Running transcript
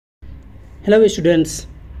Hello students,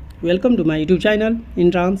 welcome to my YouTube channel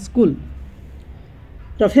Entrance School.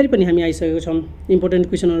 र फेरि पनि हामी आइसकेको छौं इम्पोर्टेन्ट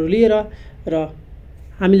क्वेशनहरु लिएर र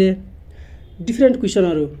हामीले डिफरेन्ट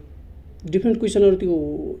क्वेशनहरु त्यो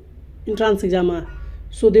इन्ट्रान्स एक्जाममा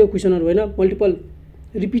सोधेको क्वेशनहरु हैन मल्टिपल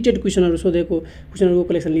रिपिटेड क्वेशनहरु सोधेको क्वेशनहरुको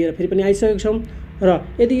कलेक्सन लिएर फेरि पनि आइसकेको छौं र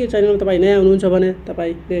यदि यो च्यानलमा तपाई नयाँ हुनुहुन्छ भने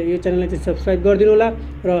तपाईले यो च्यानललाई चाहिँ सब्स्क्राइब गरिदिनु होला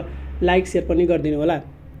र लाइक शेयर पनि गरिदिनु होला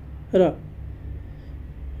र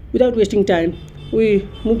without wasting time we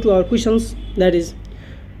move to our questions, that is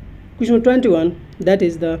question 21, that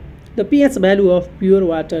is the pH value of pure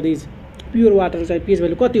water is pure water चाहिँ pH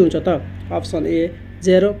value कति हुन्छ त option A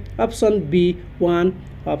 0, option B 1,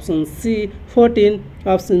 option C 14,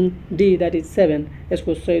 option D that is 7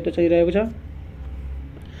 यसको सही उत्तर चाहिँ रहेको छ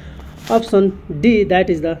option D that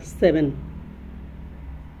is the 7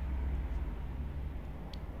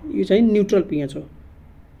 यो चाहिँ न्यूट्रल pH हो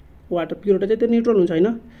वाटर प्युरिटी चाहिँ त्यो न्यूट्रल हुन्छ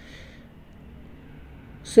हैन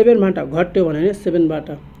 7 बाट घट्यो भने हैन 7 बाट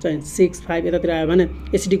चाहिँ 6 5 यतातिर आयो भने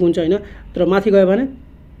एसिडिक हुन्छ हैन तर माथि गयो भने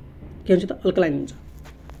के हुन्छ त अल्कलाइन हुन्छ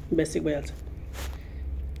बेसिक भइहाल्छ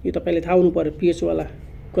यो तपाईले थाहा हुनु पर्यो pH वाला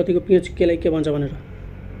कतिको pH केलाई के भन्छ भनेर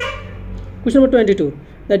question number 22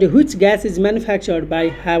 that which gas is manufactured by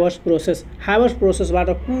Haber's process बाट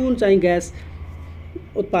कुन चाहिँ ग्यास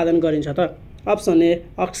उत्पादन गरिन्छ त option A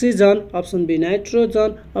oxygen option be nitrogen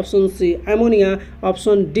option C ammonia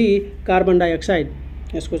option D carbon dioxide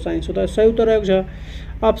यसको चाहिँ सही उत्तर रहेको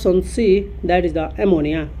छ option see that is the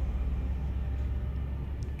ammonia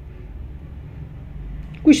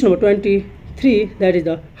question number 23 that is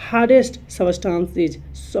the hardest substance is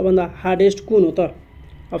सबभन्दा हार्डेस्ट कुन हो त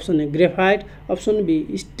option A graphite option be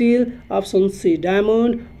steel option C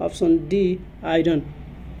diamond option D iron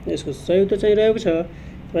यसको सही उत्तर चाहिँ रहेको छ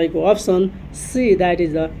तपाईको option see that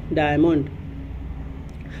is the diamond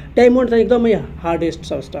चाहिँ एकदमै हार्डेस्ट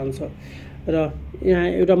सबस्टेंस हो र यहाँ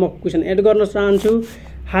एउटा म क्वेशन एड गर्न चाहन्छु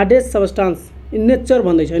हार्डेस्ट सबस्टेंस इन नेचर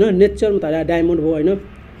भन्दै छ हैन नेचरमा त डायमन्ड भयो हैन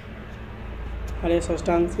हार्डेस्ट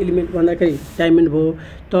सबस्टेंस एलिमेन्ट भन्दाखेरि डायमन्ड भयो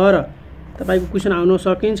तर तपाईको क्वेशन आउन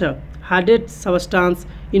सकिन्छ हार्डेस्ट सबस्टेंस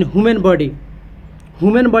इन ह्युमन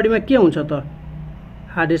बडीमा के हुन्छ त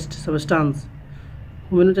हार्डेस्ट सबस्टेंस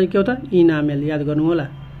ह्युमन चाहिँ के हो त इनामेल याद गर्नु होला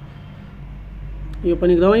यो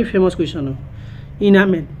पनि एकदमै फेमस क्वेशन हो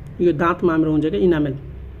इनामेल यो दाँतमा हाम्रो हुन्छ के इनामेल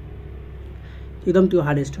एकदम त्यो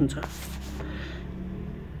हार्डेस्ट हुन्छ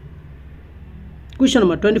क्वेशन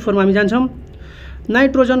नम्बर 24 मा हामी जान्छौं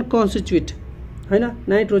नाइट्रोजन कन्स्टिट्युट हैन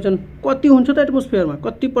नाइट्रोजन कति हुन्छ त एटमोस्फियरमा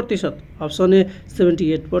कति प्रतिशत option A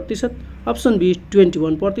 78%, option be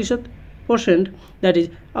 21% that is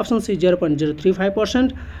option C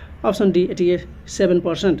 0.035%, option D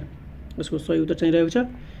 87%। यसको सही उत्तर चाहिँ रहेको छ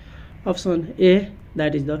option A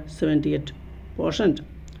that is the 78%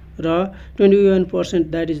 र 21%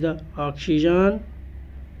 that is the oxygen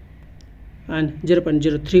and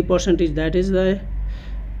 0.03% is that is the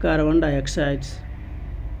carbon dioxide.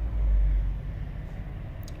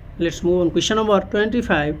 Let's move on question number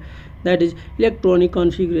 25, that is electronic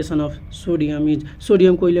configuration of sodium is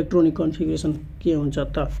sodium को electronic configuration के हुन्छ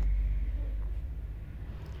त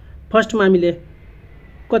first मा हामीले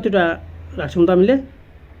कतिटा राख्छौं त हामीले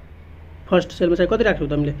first सेलमा चाहिँ कति राख्छौं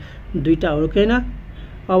त हामीले दुईटा हो किन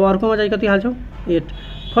अब अर्कोमा चाहिँ कति हाल्छौं 8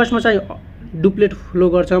 फर्स्टमा चाहिँ डुप्लेट फ्लो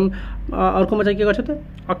गर्छौं अर्कोमा चाहिँ के गर्छ त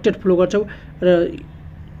अक्टेट फ्लो गर्छौं र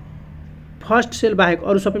फर्स्ट सेल बाहेक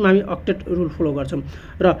अरु सबैमा हामी अक्टेट रुल फ्लो गर्छौं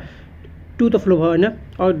र 2 त फ्लो भयो हैन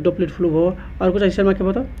और डुप्लेट फ्लो भयो अर्को चाहिँ सेलमा के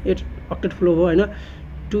भयो त 8 अक्टेट फ्लो भयो हैन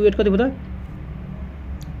 2 8 कति भयो त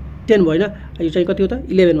 10 भयो हैन यो चाहिँ कति हो त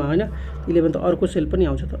 11 मा हैन 11 त अर्को सेल पनि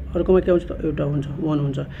आउँछ त अर्कोमा के आउँछ त एउटा हुन्छ 1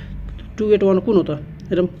 हुन्छ 2 8 1 कुन हो त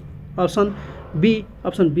हेरौं option be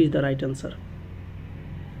is the right answer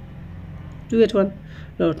 281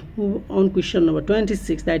 on question number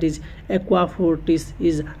 26, that is aquafortis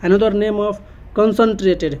is another name of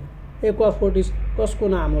concentrated aquafortis कसको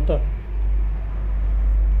नाम हो त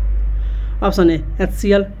option A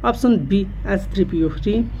HCl, option be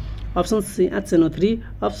H3PO3, option C HNO3,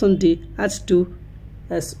 option D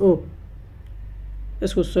H2SO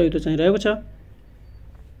यसको सही उत्तर चाहिँ रहेको छ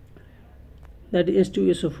दैट इज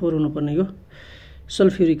H2SO4 हुनु पर्ने हो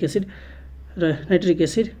सल्फ्युरिक एसिड र नाइट्रिक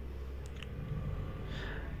एसिड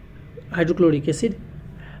हाइड्रोक्लोरिक एसिड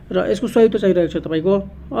र यसको सही उत्तर चाहिँ रहेको छ तपाईको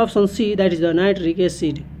option see that is the nitric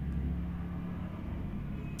acid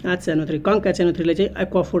HNO3 Kank HNO3 ले चाहिँ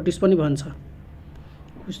एक्वाफोर्टिस पनि भन्छ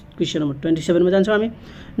क्वेशन नम्बर 27 मा जान्छौं हामी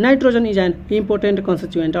nitrogen is an important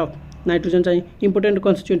constituent of nitrogen चाहिँ इम्पोर्टेन्ट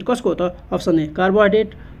कन्स्टिट्युएन्ट कसको हो त option A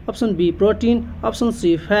carbohydrate option be protein option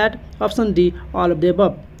C fat option D all of the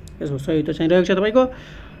above यसको सही उत्तर चाहिँ रहेको छ तपाईको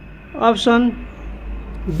option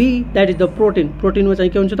be that is the protein प्रोटिनमा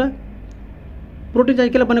चाहिँ के हुन्छ त प्रोटिन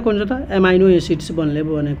चाहिँ केले बनेको हुन्छ त एमाइनो एसिड्स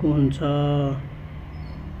बनेको हुन्छ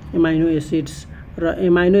एमाइनो एसिड्स र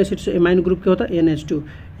एमाइनो एसिड्स एमाइनो ग्रुप के हो त NH2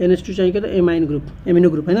 NH2 चाहिँ के त एमाइनो ग्रुप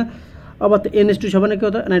हैन अब त NH2 छ भने के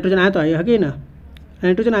हो त नाइट्रोजन आयो त है कि हैन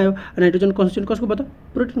नाइट्रोजन आयो नाइट्रोजन कन्स्टिट्युएन्ट कसको भयो त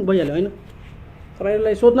प्रोटिन भइहाल्यो हैन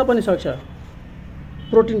तपाईहरुलाई सोध्न पनि सक्छ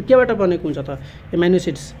प्रोटिन केबाट बनेको हुन्छ त एमाइनो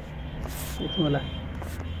एसिड्स लेख्नु होला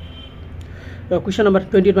र क्वेशन नम्बर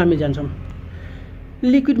 28 मा हामी जान्छौं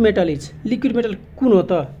लिक्विड मेटल कुन हो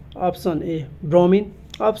त option A bromine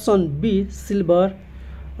option be silver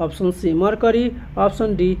option C mercury option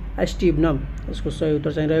D स्टिब्नम यसको सही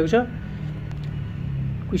उत्तर चाहिँ रहेको छ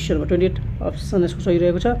क्वेशन नम्बर 28 अप्सन यसको सही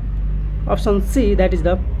रहेको छ option see that is the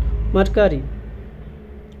mercury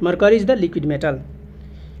is the liquid metal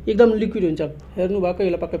एकदम लिक्विड हुन्छ हेर्नु भएको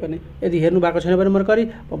यसलाई पक्कै पनि यदि हेर्नु भएको छैन भने मर्करी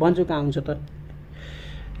भन्छु कहाँ हुन्छ त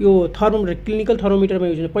यो थर्मोमिटर क्लिनिकल थर्मोमिटरमा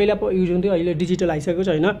युज हुन्छ पहिला युज हुन्थ्यो अहिले डिजिटल आइसकेको छ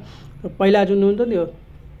हैन पहिला जुन हुन्थ्यो नि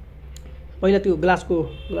पहिला त्यो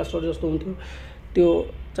ग्लासहरु जस्तो हुन्थ्यो त्यो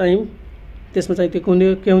चाहिँ त्यसमा चाहिँ त्यो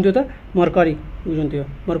के हुन्थ्यो त मर्करी युज हुन्थ्यो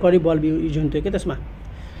मर्करी बल्ब युज हुन्थ्यो के त्यसमा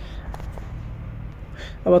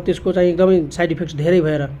अब त्यसको चाहिँ एकदमै साइड इफेक्ट्स धेरै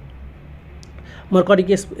भएर मर्करी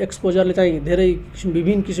एक्सपोजरले चाहिँ धेरै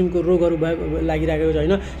विभिन्न किसिमको रोगहरु लागिरहेको छ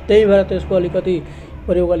हैन त्यही भएर त्यसको अलिकति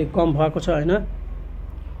प्रयोग अलि कम भएको छ हैन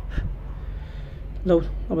लौ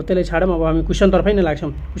अब त्यसलाई छाडौं अब हामी क्वेशन तर्फै नै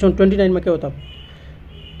लाग्छौं क्वेशन 29 मा के हो त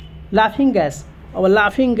लाफिङ ग्यास अब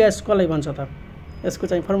लाफिङ ग्यास कसलाई भन्छ त यसको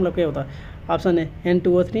चाहिँ फर्मुला के हो त option A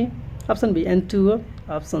N2O3 option be N2O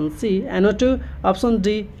option C NO2 option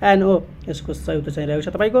D NO यसको सही उत्तर चाहिँ रहेको छ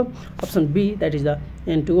तपाईको option be that is the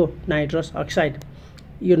N2O nitrous oxide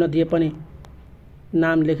यो नदिए पनि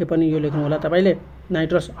नाम लेखे पनि यो लेख्नु होला तपाईले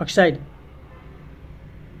नाइट्रस अक्साइड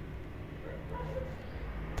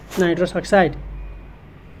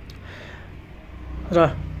र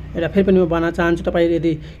एउटा फेरि पनि म भन्न चाहन्छु तपाई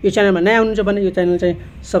यदि यो च्यानलमा नयाँ हुनुहुन्छ भने यो च्यानल चाहिँ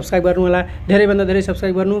सब्स्क्राइब गर्नु होला धेरै भन्दा धेरै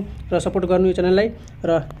सब्स्क्राइब गर्नु र सपोर्ट गर्नु यो च्यानललाई र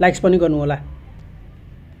लाइक्स पनि गर्नु होला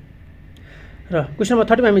र क्वेशन नम्बर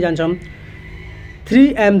 30 मा हामी जान्छौं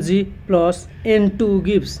 3Mg + N2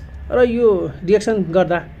 gives र यो रिएक्सन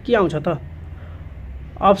गर्दा के आउँछ त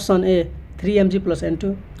option A 3Mg + N2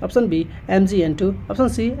 option be MgN2 option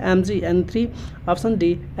C MgN3 option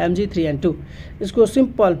D Mg3N2 यसको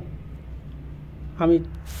सिम्पल हामी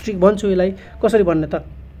ट्रिक भन्छु यसलाई कसरी भन्ने त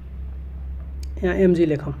यहाँ Mg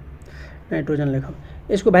लेखौं नाइट्रोजन लेखौं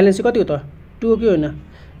यसको भ्यालेन्सी कति हो त 2 हो कि हैन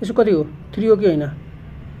यसको कति हो 3 हो कि हैन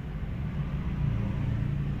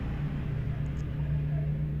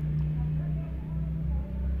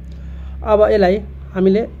अब यसलाई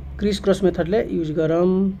हामीले क्रिस क्रस मेथडले युज गरौँ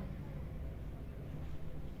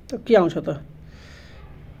त के आउँछ त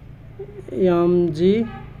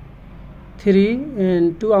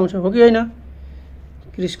Mg3N2 आउँछ हो कि हैन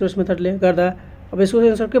क्रिस क्रस मेथडले गर्दा अब यसको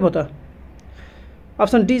आन्सर के भयो त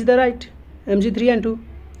option D is the right Mg3N2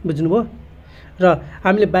 बुझ्नुभयो र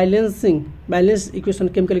हामीले बैलेन्स इक्वेसन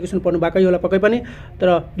केमिकल इक्वेसन पढ्नु भएको होला पक्कै पनि तर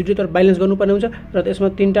दुईटै बैलेन्स गर्नुपर्ने हुन्छ र त्यसमा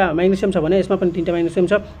तीनटा म्याग्नेसियम छ भने यसमा पनि तीनटा म्याग्नेसियम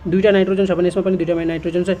छ दुईटा नाइट्रोजन छ भने यसमा पनि दुईटा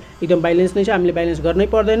नाइट्रोजन छ एकदम बैलेन्स नै छ हामीले बैलेन्स गर्नै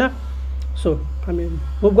पर्दैन सो हामी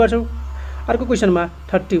मुभ गर्छौं अर्को क्वेशनमा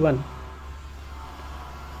 31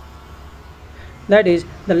 that is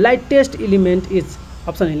the lightest element is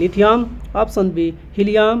option A lithium option be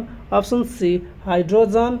helium option C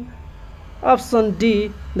hydrogen option D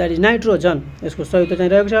that is nitrogen यसको सही उत्तर चाहिँ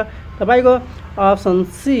रहेको छ तपाईको option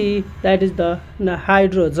see that is the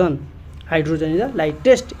hydrogen is the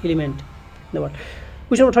lightest element the world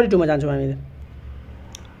question number 32 मा जान्छौं हामी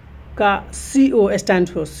का CO स्ट्यान्ड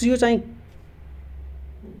फर CO चाहिँ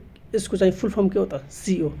यसको चाहिँ फुल फर्म के हो त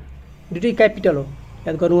CO दुईटै क्यापिटल हो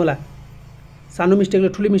याद गर्नु होला सानो मिस्टेकले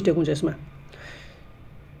ठुलो मिस्टेक हुन्छ यसमा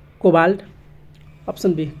cobalt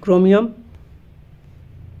option be chromium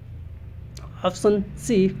option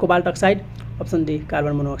C cobalt oxide option D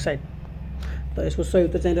carbon monoxide त यसको सही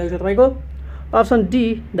उत्तर चाहिँ रहेको छ तपाईको option D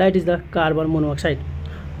that is the carbon monoxide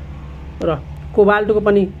र कोबाल्टको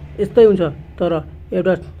पनि यस्तै हुन्छ तर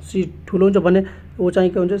एउटा सी ठुलो हुन्छ भने वो चाहिँ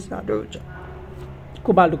के हुन्छ सानो हुन्छ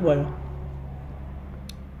कोबाल्टको भयो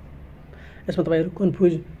यसमा तपाईहरु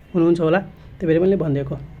कन्फ्युज हुनुहुन्छ होला त्यही भएर मैले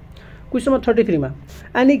भनिदिएको क्वेशन नम्बर 33 मा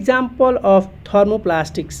an example of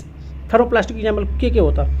thermoplastic example के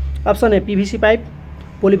हो त option A PVC pipe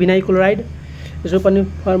पोलिभिनाइल chloride यसो पनि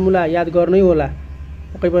फर्मुला याद गर्नै होला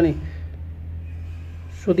पक्कै पनि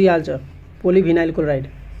सोधिहाल्छ पोलिभिनाइल क्लोराइड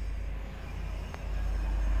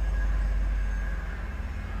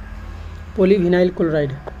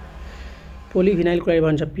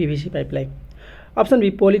भन्छ PVC पाइपलाई option be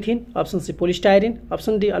polythene option C पोलिस्टाइरिन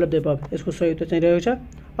option D all of the above यसको सही उत्तर चाहिँ रहेको छ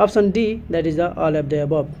option D that is the all of the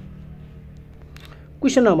अबभ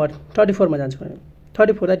question number 34 मा जान्छ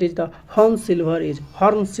 34 that is the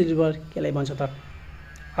horn silver केलाई भन्छ त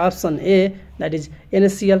option A that is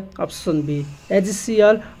NaCl option be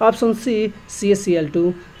AgCl option C CaCl2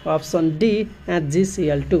 option D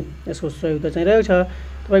HgCl2 यसको सही उत्तर चाहिँ रहेको छ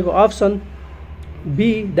तपाईको option be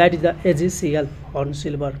that is the AgCl horn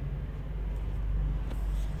silver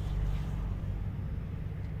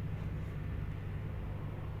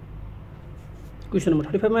question number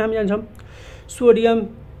 35 मा हामी जान्छौं सोडियम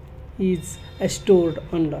इज स्टोर्ड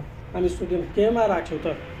अन्डर हामी सोडियम केमा राख्छौं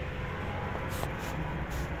त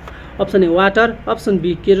option A water option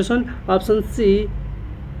be kerosene option C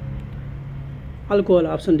alcohol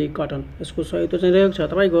option D cotton यसको सही उत्तर चाहिँ रहेको छ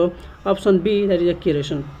तपाईको option be that is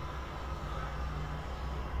kerosene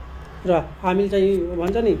र हामीले चाहिँ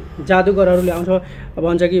भन्छ नि जादुगरहरूले आउँछ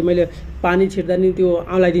भन्छ कि मैले पानी छिर्दा नि त्यो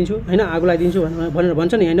आउलाई दिन्छु हैन आगो लगाइदिन्छु भनेर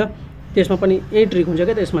भन्छ नि हैन त्यसमा पनि यही ट्रिक हुन्छ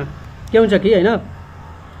के त्यसमा के हुन्छ कि हैन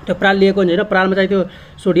त्यो प्राल लिएको हुन्छ हैन प्रालमा चाहिँ त्यो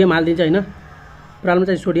सोडियम हाल्दिन्छ हैन प्रालमा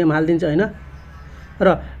चाहिँ सोडियम हाल्दिन्छ हैन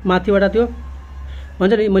र माथिबाट त्यो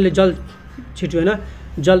भन्छ नि मैले जल छिट्यो हैन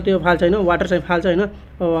जल त्यो फाल्छ हैन वाटर चाहिँ फाल्छ हैन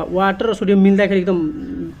वाटर र सोडियम मिल्दाखेरि एकदम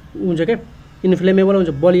हुन्छ के इन्फ्लेमेबल हुन्छ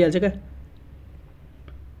बलिहाल्छ के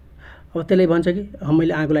अब त्यसले भन्छ कि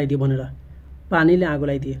मैले आगो लगाइदिए भनेर पानीले आगो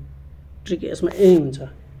लगाइदिए ट्रिक यसमा यही हुन्छ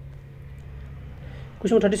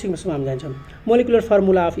क्वेसन 36 मा हामी जान्छौं molecular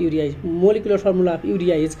formula of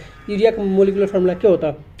urea is युरियाको molecular formula के हो त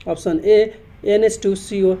option A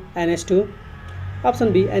NH2CO NH2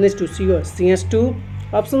 option be NH2CO CH2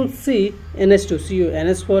 option C NH2CO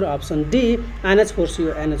NH4 option D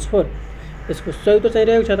NH4CO NH4 यसको सही उत्तर चाहिँ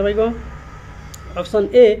रहेको छ तपाईको option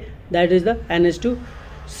A that is the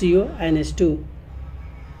NH2CO NH2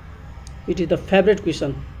 it is the favourite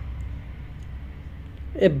question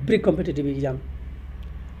every competitive exam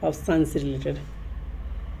of science related,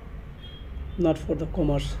 not for the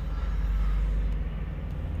commerce.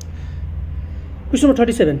 Question number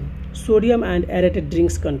 37 sodium and aerated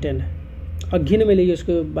drinks content अघि नै मैले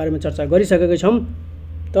यसको बारेमा चर्चा गरिसकेको छौं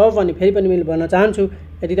तब पनि फेरि पनि मैले भन्न चाहन्छु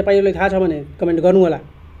यदि तपाईहरुलाई थाहा छ भने कमेन्ट गर्नु होला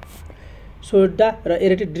सोडा र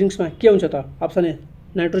एरेटेड ड्रिंक्समा के हुन्छ त option A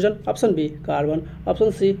nitrogen option be carbon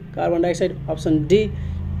option C carbon dioxide option D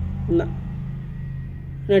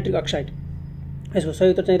nitric oxide यसको सही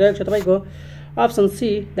उत्तर चाहिँ रहेको छ तपाईको option see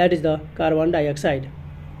that is the carbon dioxide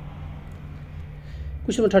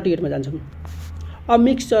question number 38 मा जान्छौं a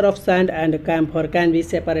mixture of sand and camphor can be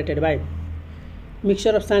separated by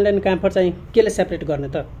mixture of sand and camphor चाहिँ केले सेपरेट गर्ने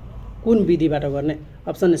त कुन विधिबाट गर्ने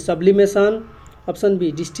option A सब्लिमेसन option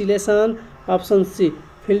be distillation option C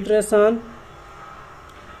filtration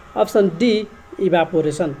option D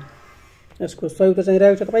evaporation यसको सही उत्तर चाहिँ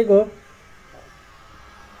रहेको छ तपाईको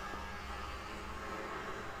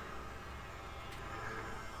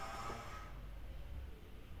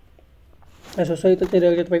यसको सही उत्तर चाहिँ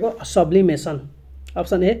रहेको छ तपाईको सब्लिमेसन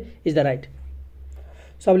option A is the right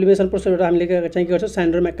सब्लिमेसन प्रोसेसबाट हामीले चाहिँ के गर्छौं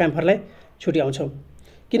सैंड र कैम्फरलाई छुट्याउँछौं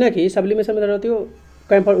किनकि सब्लिमेसनबाट त्यो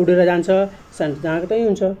कैम्फर उडेर जान्छ सैंड जहाँको त्यही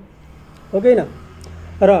हुन्छ हो कि हैन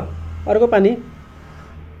र अर्को पानी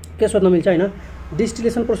के सोध्न मिल्छ हैन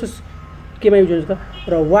डिस्टिलेसन प्रोसेस केमा युज हुन्छ त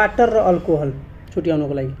र वाटर र अल्कोहल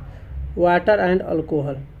छुट्याउनको लागि वाटर एन्ड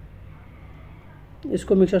अल्कोहल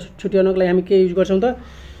यसको मिक्सचर छुट्याउनको लागि हामी के युज गर्छौं त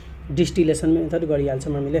डिस्टिलेसन मेथड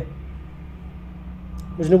गरिहाल्छौं हामीले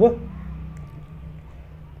बुझ्नुभयो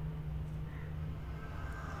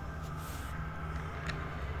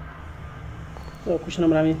क्वेशन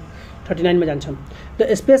नम्बर हामी 39 मा जान्छौं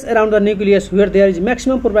the space around the nucleus where there is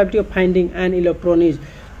maximum probability of finding an electron is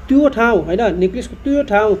त्यो ठाउँ हैन न्यूक्लियसको त्यो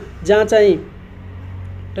ठाउँ जहाँ चाहिँ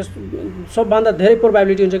सबभन्दा धेरै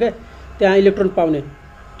प्रोबेबिलिटी हुन्छ के त्यहाँ इलेक्ट्रोन पाउने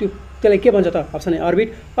त्यसलाई के भन्छ त option A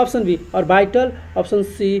orbit option be orbital option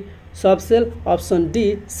C subshell option D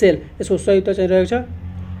sale यसको सही उत्तर चाहिँ रहेको छ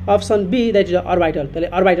option be that is orbital त्यसले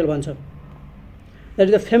अर्बिटल भन्छ that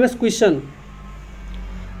is the famous question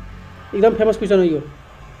एकदम फेमस क्वेशन हो यो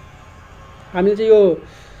हामीले चाहिँ यो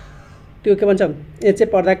त्यो के भन्छ एचए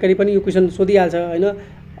पढ्दाखेरि पनि यो क्वेशन सोधिहाल्छ हैन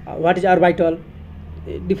व्हाट इज अर्बिटल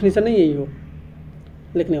डेफिनेसन नै यही हो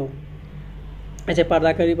लेख्ने हो एचए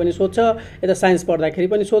पढ्दाखेरि पनि सोध्छ यता साइन्स पढ्दाखेरि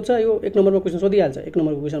पनि सोध्छ यो एक नम्बरमा क्वेशन सोधिहाल्छ एक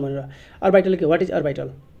नम्बरको क्वेशन भनेर अर्बिटल के व्हाट इज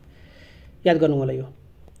अर्बिटल याद गर्नु होला यो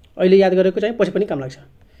अहिले याद गरेको चाहिँ पछि पनि काम लाग्छ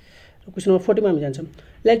क्वेशन नम्बर 40 मा हामी जान्छौं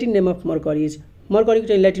Latin name of mercury is मर्करीको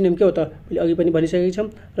चाहिँ ल्याटिन नेम के हो त मैले अघि पनि भनिसकेको छम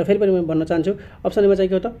र फेरि पनि म भन्न चाहन्छु अप्सन एमा चाहिँ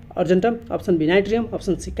के हो त अर्जेन्टम option be नाइट्रियम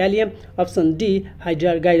option C क्यालियम option D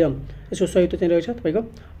hydra गाइरम यसको सही उत्तर चाहिँ रहेको छ तपाईको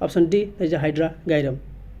अप्सन डी इज हाइड्रा गाइरम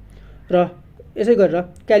र यसै गरेर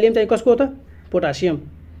क्यालियम चाहिँ कसको हो त पोटासियम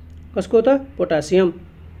कसको हो त पोटासियम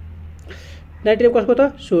नाइट्रियम कसको त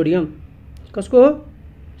सोडियम कसको हो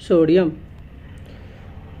सोडियम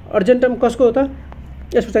अर्जेन्टम कसको हो त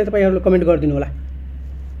यसको चाहिँ तपाईहरुले कमेन्ट गरिदिनु होला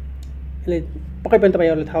यसले पक्कै पनि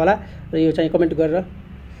तपाईहरुले थाहा होला र यो चाहिँ कमेन्ट गरेर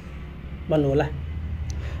भन्नु होला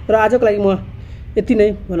र आजको लागि म यति नै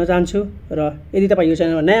भन्न चाहन्छु र यदि तपाई यो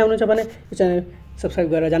च्यानलमा नयाँ हुनुहुन्छ भने यो च्यानल सब्स्क्राइब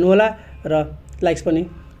गरेर जानु होला र लाइक्स पनि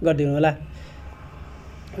गरिदिनु होला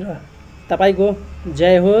र तपाईको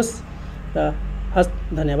जय होस् र हस्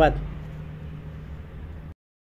धन्यवाद।